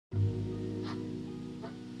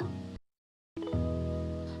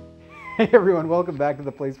Hey everyone, welcome back to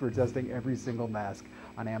the place for testing every single mask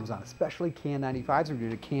on Amazon, especially KN95s. We're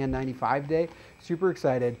doing a KN95 day. Super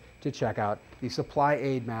excited to check out the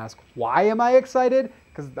SupplyAID mask. Why am I excited?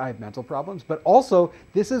 Because I have mental problems, but also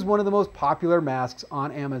this is one of the most popular masks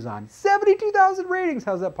on Amazon. 72,000 ratings,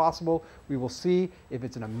 how's that possible? We will see if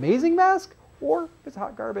it's an amazing mask or if it's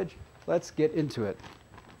hot garbage. Let's get into it.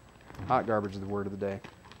 Hot garbage is the word of the day.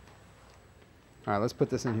 All right, let's put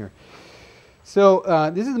this in here. So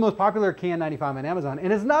this is the most popular KN95 on Amazon,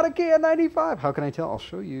 and it's not a KN95. How can I tell? I'll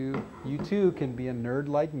show you. You too can be a nerd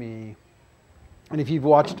like me. And if you've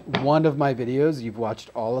watched one of my videos, you've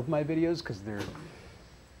watched all of my videos because they're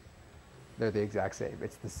the exact same.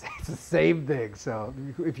 It's the same thing. So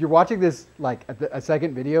if you're watching this like a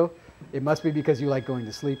second video, it must be because you like going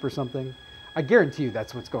to sleep or something. I guarantee you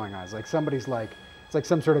that's what's going on. It's like somebody's like, it's like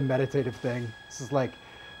some sort of meditative thing. This is like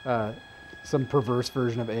some perverse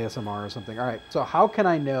version of ASMR or something. All right, so how can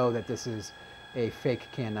I know that this is a fake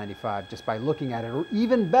KN95? Just by looking at it, or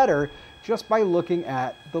even better, just by looking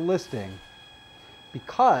at the listing.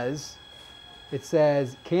 Because it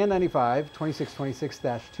says KN95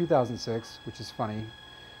 2626-2006, which is funny,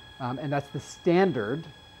 and that's the standard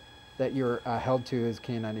that you're held to as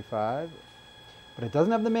KN95, but it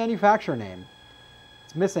doesn't have the manufacturer name.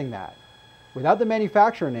 It's missing that. Without the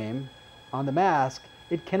manufacturer name on the mask,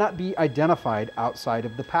 it cannot be identified outside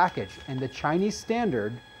of the package. And the Chinese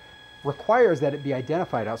standard requires that it be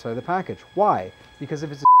identified outside of the package. Why? Because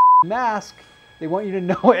if it's a mask, they want you to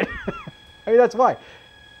know it. I mean, that's why.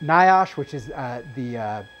 NIOSH, which is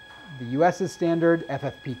the US's standard,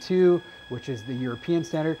 FFP2, which is the European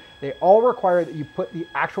standard, they all require that you put the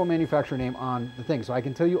actual manufacturer name on the thing. So I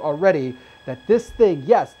can tell you already that this thing,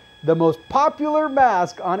 yes, the most popular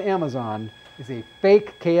mask on Amazon is a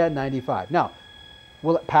fake KN95. Now,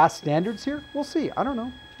 will it pass standards here? We'll see. I don't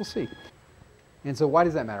know. We'll see. And so why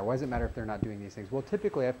does that matter? Why does it matter if they're not doing these things? Well,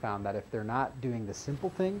 typically I've found that if they're not doing the simple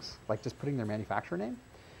things, like just putting their manufacturer name,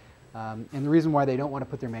 and the reason why they don't want to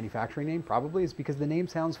put their manufacturing name probably is because the name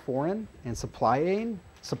sounds foreign, and SupplyAID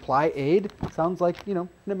sounds like, you know,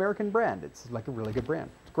 an American brand. It's like a really good brand.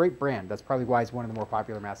 It's a great brand. That's probably why it's one of the more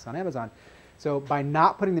popular masks on Amazon. So by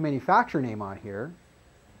not putting the manufacturer name on here,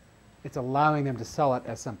 it's allowing them to sell it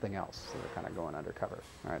as something else. So they're kind of going undercover.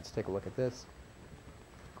 All right, let's take a look at this.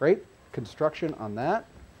 Great construction on that.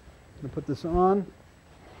 I'm gonna put this on.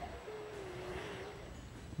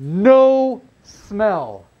 No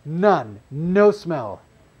smell, none, no smell.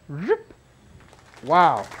 Rip.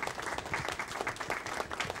 Wow.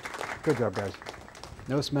 Good job, guys.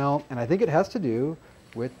 No smell, and I think it has to do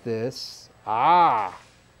with this,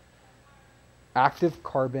 active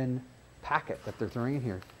carbon packet that they're throwing in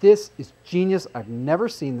here. This is genius. I've never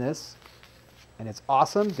seen this, and it's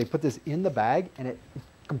awesome. They put this in the bag, and it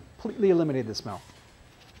completely eliminated the smell.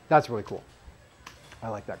 That's really cool. I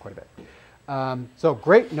like that quite a bit. So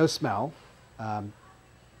great, no smell.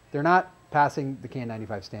 They're not passing the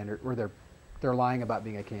KN95 standard, or they're lying about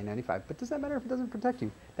being a KN95, but does that matter if it doesn't protect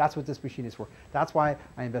you? That's what this machine is for. That's why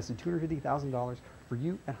I invested $250,000 for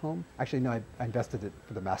you at home. Actually, no, I invested it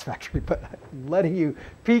for the mask factory, but I'm letting you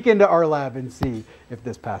peek into our lab and see if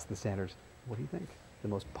this passed the standards. What do you think? The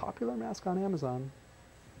most popular mask on Amazon.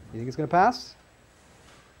 You think it's going to pass?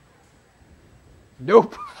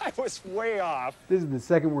 Nope. I was way off. This is the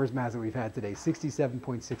second worst mask that we've had today.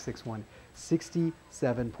 67.661.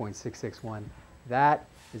 67.661. That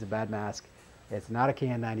is a bad mask. It's not a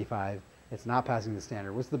KN95. It's not passing the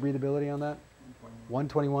standard. What's the breathability on that?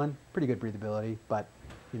 121. Pretty good breathability, but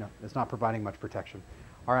you know, it's not providing much protection.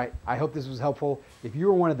 All right, I hope this was helpful. If you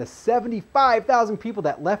were one of the 75,000 people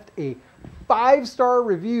that left a 5-star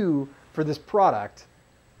review for this product,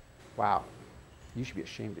 wow, you should be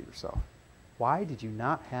ashamed of yourself. Why did you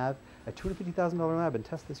not have a $250,000 lab and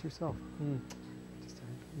test this yourself? Just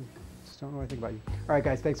don't know what I think about you. All right,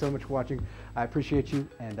 guys, thanks so much for watching. I appreciate you,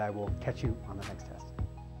 and I will catch you on the next test.